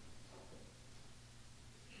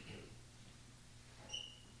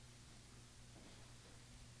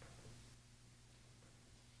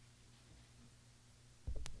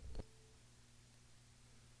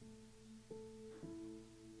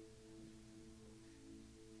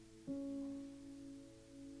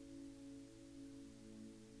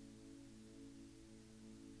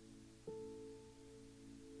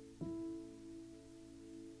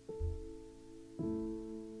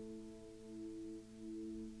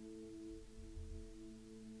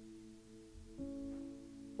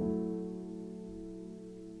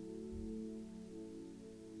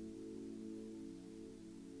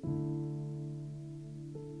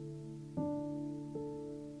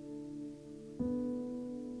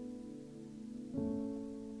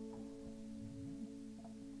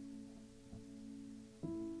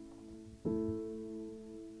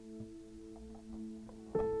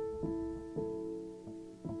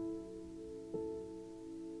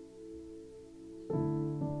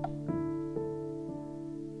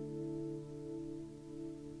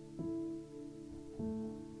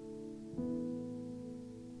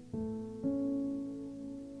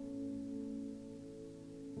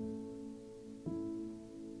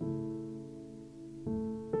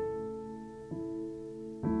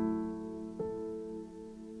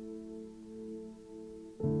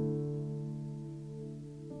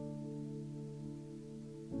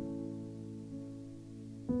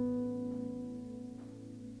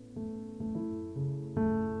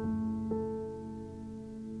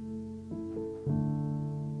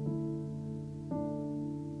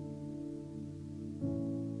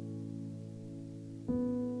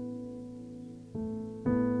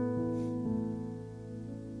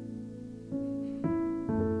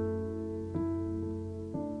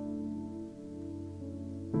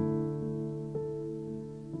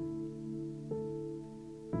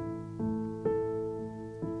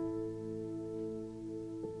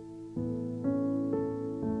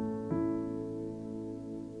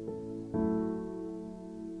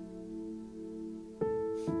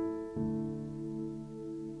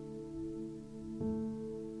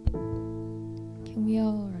 we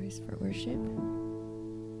all rise for worship?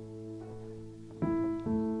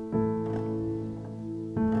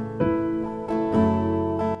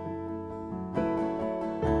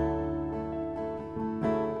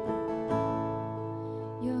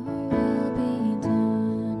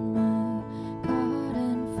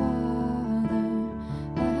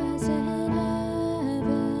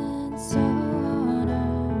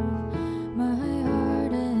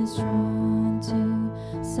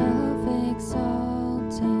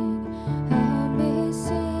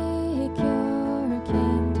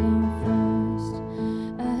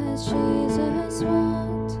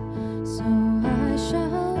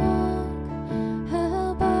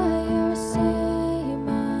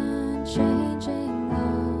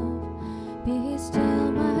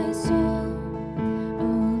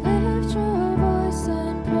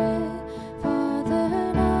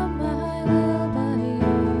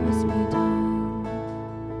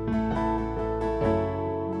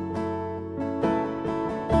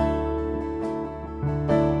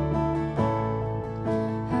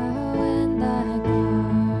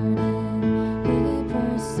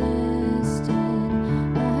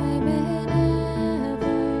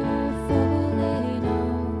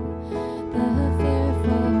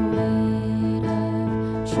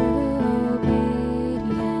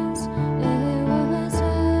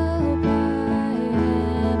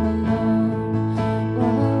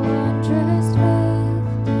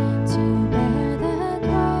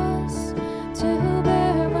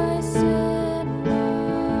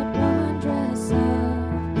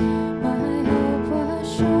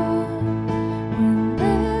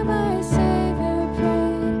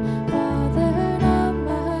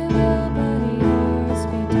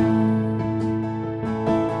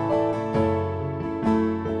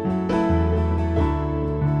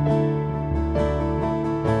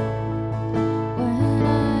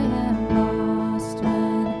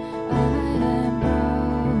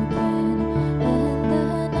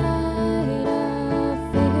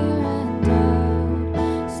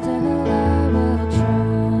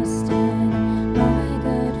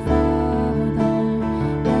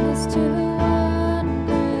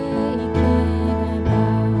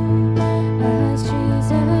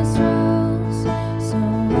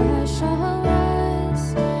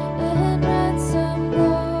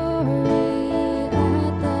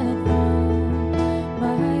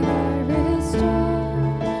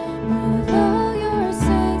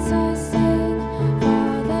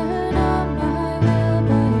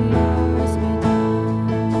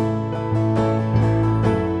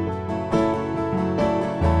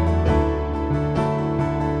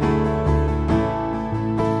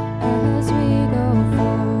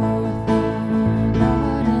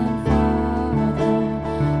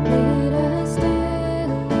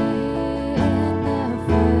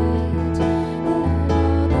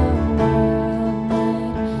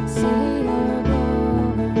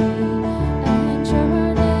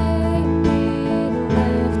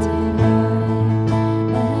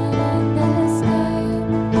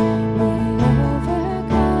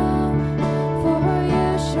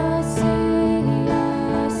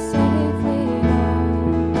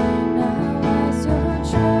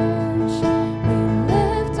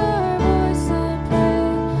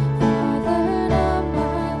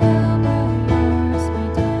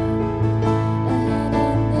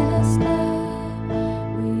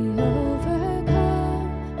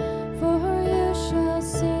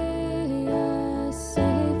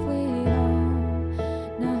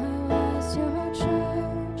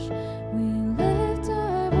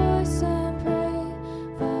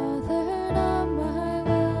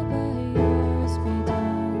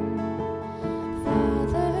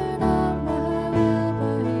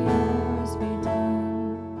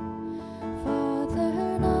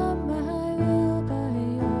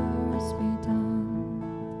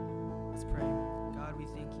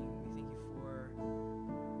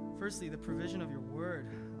 firstly, the provision of your word.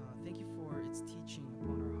 Thank you for its teaching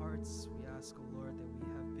upon our hearts. We ask, O Lord, that we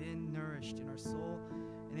have been nourished in our soul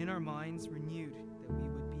and in our minds renewed, that we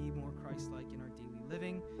would be more Christ-like in our daily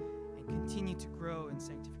living and continue to grow in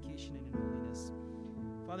sanctification and in holiness.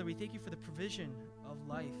 Father, we thank you for the provision of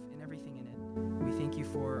life and everything in it. We thank you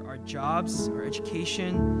for our jobs, our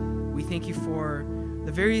education. We thank you for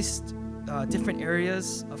the various different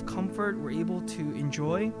areas of comfort we're able to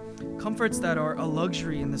enjoy, comforts that are a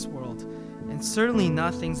luxury in this world, and certainly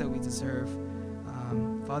not things that we deserve.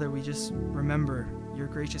 Father, we just remember your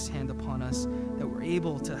gracious hand upon us, that we're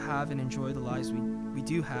able to have and enjoy the lives we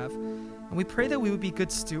do have. And we pray that we would be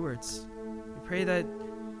good stewards. We pray that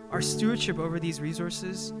our stewardship over these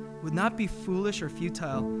resources would not be foolish or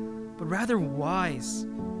futile, but rather wise,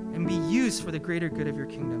 and be used for the greater good of your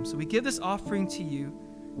kingdom. So we give this offering to you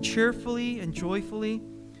cheerfully and joyfully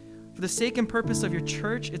for the sake and purpose of your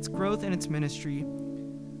church, its growth and its ministry,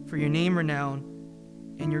 for your name renown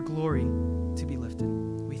and your glory to be lifted.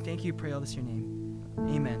 We thank you, pray all this in your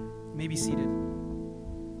name. Amen. You may be seated.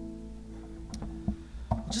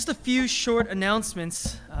 Just a few short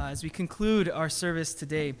announcements as we conclude our service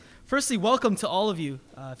today. Firstly, welcome to all of you.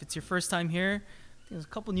 If it's your first time here, I think there's a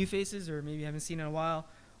couple new faces or maybe you haven't seen in a while.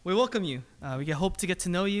 We welcome you. We hope to get to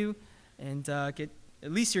know you and get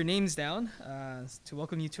at least your names down to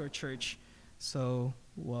welcome you to our church. So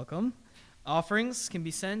welcome. Offerings can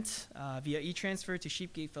be sent via e-transfer to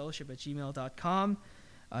sheepgatefellowship@gmail.com.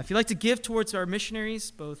 If you'd like to give towards our missionaries,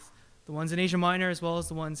 both the ones in Asia Minor as well as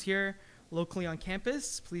the ones here locally on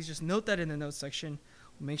campus, please just note that in the notes section.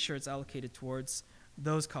 We'll make sure it's allocated towards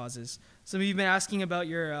those causes. Some of you have been asking about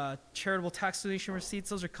your charitable tax donation receipts.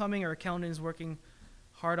 Those are coming. Our accountant is working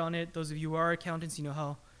hard on it. Those of you who are accountants, you know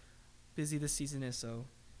how busy this season is. So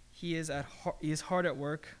he is hard at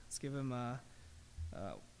work. Let's give him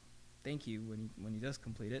thank you when he does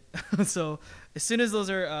complete it. So as soon as those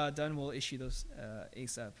are done, we'll issue those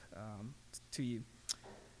ASAP to you.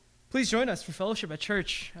 Please join us for fellowship at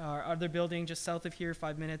church, our other building just south of here,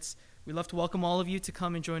 5 minutes. We'd love to welcome all of you to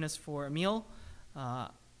come and join us for a meal. I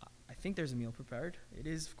think there's a meal prepared. It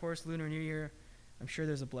is, of course, Lunar New Year. I'm sure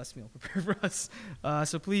there's a blessed meal prepared for us.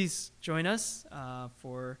 So please join us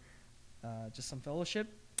for just some fellowship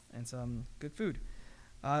and some good food.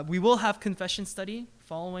 We will have confession study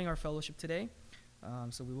following our fellowship today.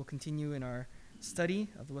 So we will continue in our study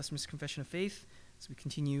of the Westminster Confession of Faith as we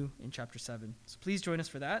continue in chapter 7. So please join us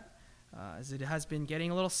for that, as it has been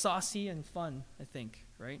getting a little saucy and fun, I think,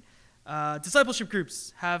 right? Discipleship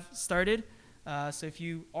groups have started. So if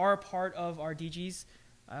you are a part of our DGs,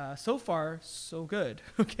 so far, so good,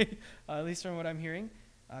 okay? At least from what I'm hearing.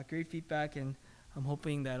 Great feedback, and I'm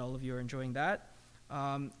hoping that all of you are enjoying that.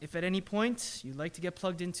 If at any point you'd like to get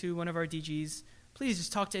plugged into one of our DGs, please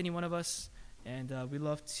just talk to any one of us, and we'd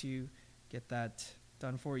love to get that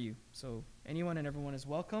done for you. So anyone and everyone is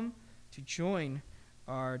welcome to join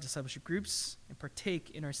our discipleship groups and partake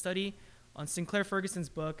in our study on Sinclair Ferguson's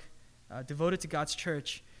book, Devoted to God's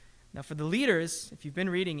Church. Now for the leaders, if you've been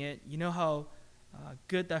reading it, you know how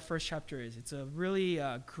good that first chapter is. It's a really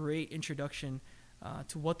great introduction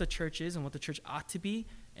to what the church is and what the church ought to be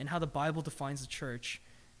and how the Bible defines the church.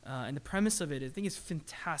 And the premise of it, I think, is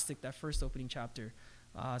fantastic, that first opening chapter.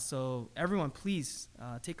 So everyone, please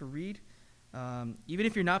take a read. Even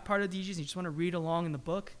if you're not part of DGs and you just want to read along in the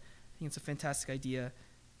book, I think it's a fantastic idea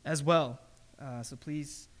as well. So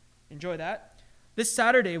please enjoy that. This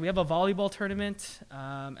Saturday, we have a volleyball tournament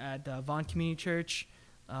at Vaughan Community Church.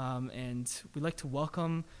 And we'd like to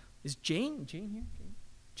welcome, is Jane here?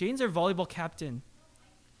 Jane's our volleyball captain.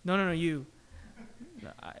 No, you.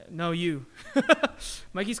 No, you.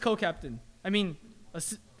 Mikey's co-captain. I mean,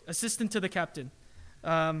 assistant to the captain.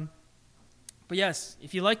 But yes,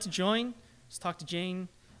 if you'd like to join, just talk to Jane.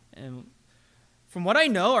 And from what I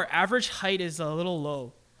know, our average height is a little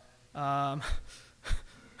low.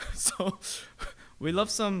 So we love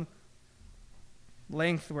some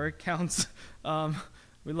length where it counts.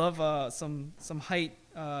 We love some height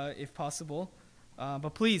if possible. But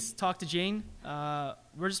please talk to Jane.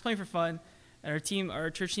 We're just playing for fun. And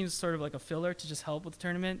our church team is sort of like a filler to just help with the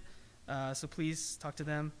tournament. So please talk to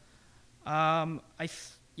them. I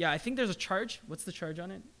think there's a charge. What's the charge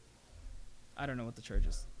on it? I don't know what the charge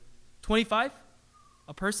is. 25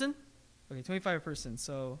 a person? Okay, 25 a person.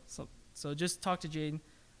 So just talk to Jane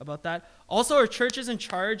about that. Also, our church is in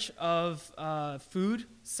charge of food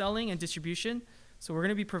selling and distribution. So we're going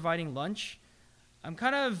to be providing lunch. I'm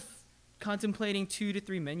kind of contemplating 2 to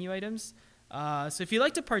 3 menu items. So if you'd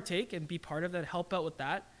like to partake and be part of that, help out with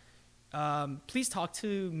that, please talk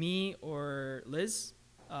to me or Liz,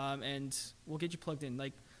 and we'll get you plugged in.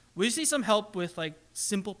 Like, we just need some help with like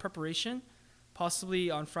simple preparation,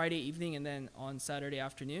 possibly on Friday evening and then on Saturday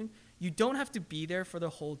afternoon. You don't have to be there for the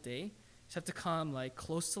whole day. You just have to come like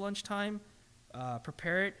close to lunchtime,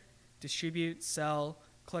 prepare it, distribute, sell,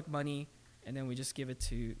 collect money, and then we just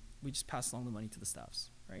pass along the money to the staffs,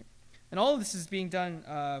 right? And all of this is being done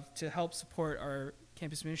to help support our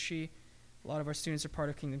campus ministry. A lot of our students are part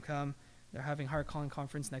of Kingdom Come. They're having Heart Calling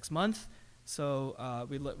Conference next month. So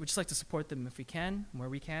we just like to support them if we can, where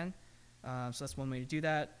we can. So that's one way to do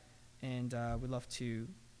that. And we'd love to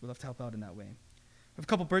help out in that way. We have a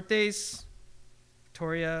couple birthdays.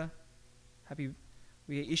 Victoria,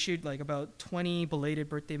 we issued like about 20 belated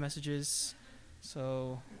birthday messages.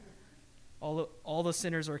 So all the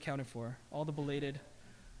sinners are accounted for, all the belated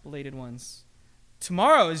ones.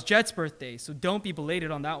 tomorrow is Jet's birthday, so don't be belated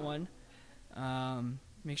on that one.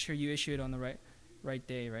 Make sure you issue it on the right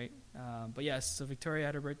day, right? But yes, so Victoria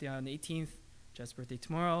had her birthday on the 18th, Jet's birthday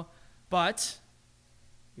tomorrow. But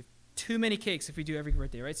we have too many cakes if we do every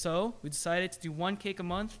birthday, right? So we decided to do one cake a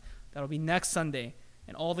month. That'll be next Sunday.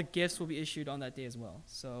 And all the gifts will be issued on that day as well.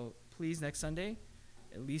 So please, next Sunday,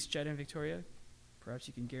 at least Jet and Victoria, perhaps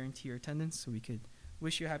you can guarantee your attendance so we could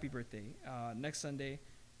wish you a happy birthday next Sunday,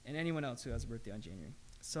 and anyone else who has a birthday on January.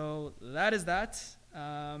 So that is that.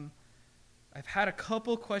 I've had a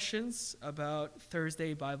couple questions about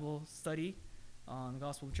Thursday Bible study on the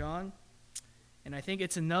Gospel of John, and I think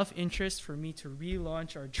it's enough interest for me to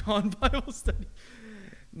relaunch our John Bible study.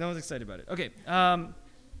 No one's excited about it. Okay,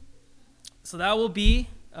 so that will be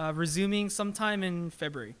resuming sometime in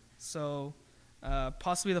February. So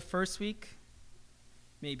possibly the first week,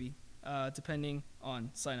 maybe, depending on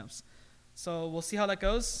signups. So we'll see how that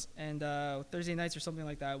goes, and Thursday nights or something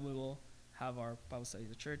like that, we will have our Bible study at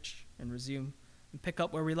the church and resume and pick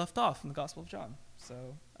up where we left off in the Gospel of John.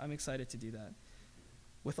 So I'm excited to do that.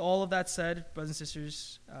 With all of that said, brothers and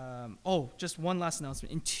sisters, just one last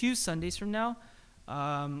announcement. In 2 Sundays from now,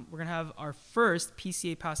 we're going to have our first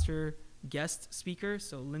PCA pastor guest speaker.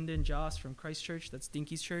 So Lyndon Joss from Christ Church, that's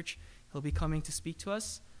Dinky's church. He'll be coming to speak to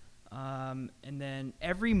us. And then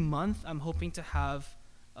every month, I'm hoping to have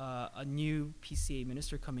a new PCA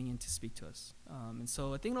minister coming in to speak to us. And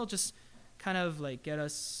so I think it'll just kind of like get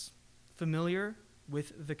us familiar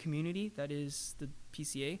with the community that is the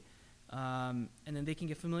PCA. And then they can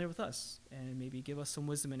get familiar with us and maybe give us some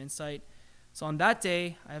wisdom and insight. So on that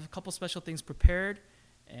day, I have a couple special things prepared,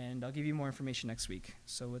 and I'll give you more information next week.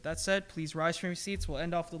 So with that said, please rise from your seats. We'll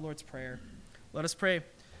end off with the Lord's Prayer. Let us pray.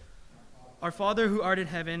 Our Father who art in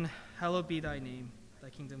heaven, hallowed be thy name. Thy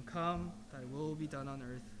kingdom come, thy will be done on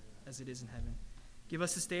earth as it is in heaven. Give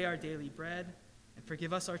us this day our daily bread, and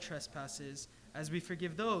forgive us our trespasses, as we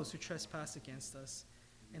forgive those who trespass against us.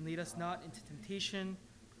 And lead us not into temptation,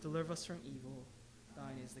 but deliver us from evil.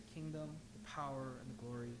 Thine is the kingdom, the power, and the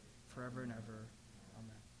glory, forever and ever.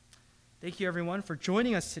 Amen. Thank you, everyone, for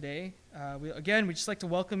joining us today. We'd just like to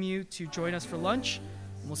welcome you to join us for lunch,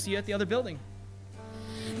 and we'll see you at the other building.